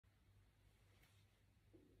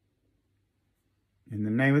In the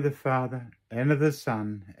name of the Father, and of the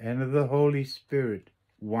Son, and of the Holy Spirit,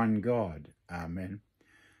 one God. Amen.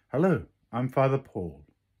 Hello, I'm Father Paul.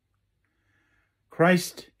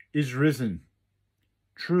 Christ is risen.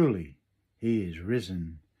 Truly, he is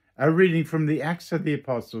risen. A reading from the Acts of the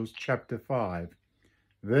Apostles, chapter 5,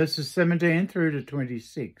 verses 17 through to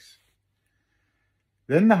 26.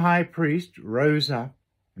 Then the high priest rose up,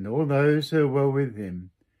 and all those who were with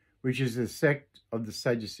him, which is the sect of the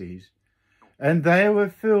Sadducees, and they were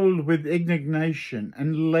filled with indignation,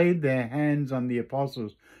 and laid their hands on the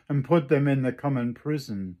apostles, and put them in the common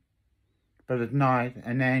prison. But at night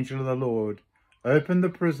an angel of the Lord opened the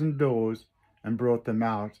prison doors, and brought them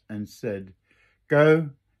out, and said,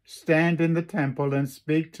 Go, stand in the temple, and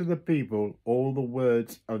speak to the people all the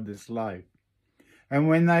words of this life. And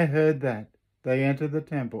when they heard that, they entered the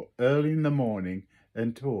temple early in the morning,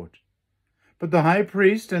 and taught. But the high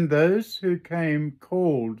priest and those who came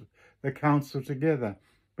called the council together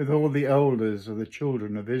with all the elders of the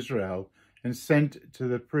children of Israel, and sent to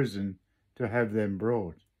the prison to have them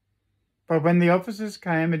brought. But when the officers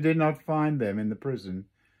came and did not find them in the prison,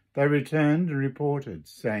 they returned and reported,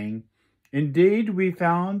 saying, Indeed, we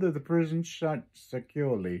found that the prison shut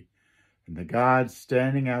securely, and the guards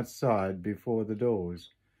standing outside before the doors.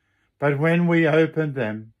 But when we opened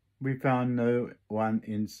them, we found no one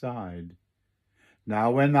inside. Now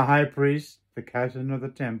when the high priest, the captain of the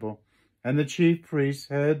temple, and the chief priests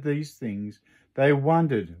heard these things, they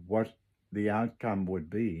wondered what the outcome would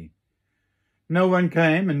be. No one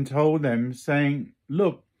came and told them, saying,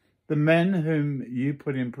 Look, the men whom you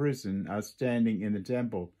put in prison are standing in the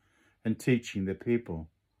temple and teaching the people.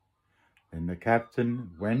 Then the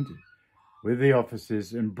captain went with the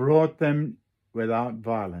officers and brought them without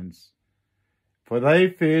violence, for they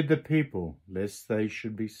feared the people, lest they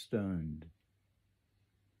should be stoned.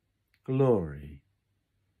 Glory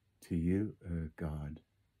to you, O God.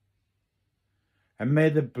 And may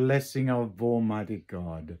the blessing of Almighty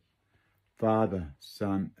God, Father,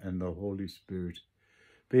 Son, and the Holy Spirit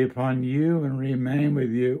be upon you and remain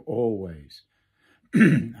with you always.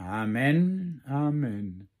 Amen,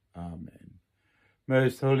 amen, amen.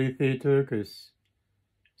 Most Holy Theotokos,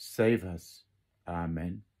 save us.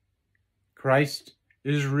 Amen. Christ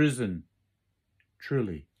is risen.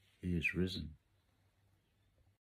 Truly, he is risen.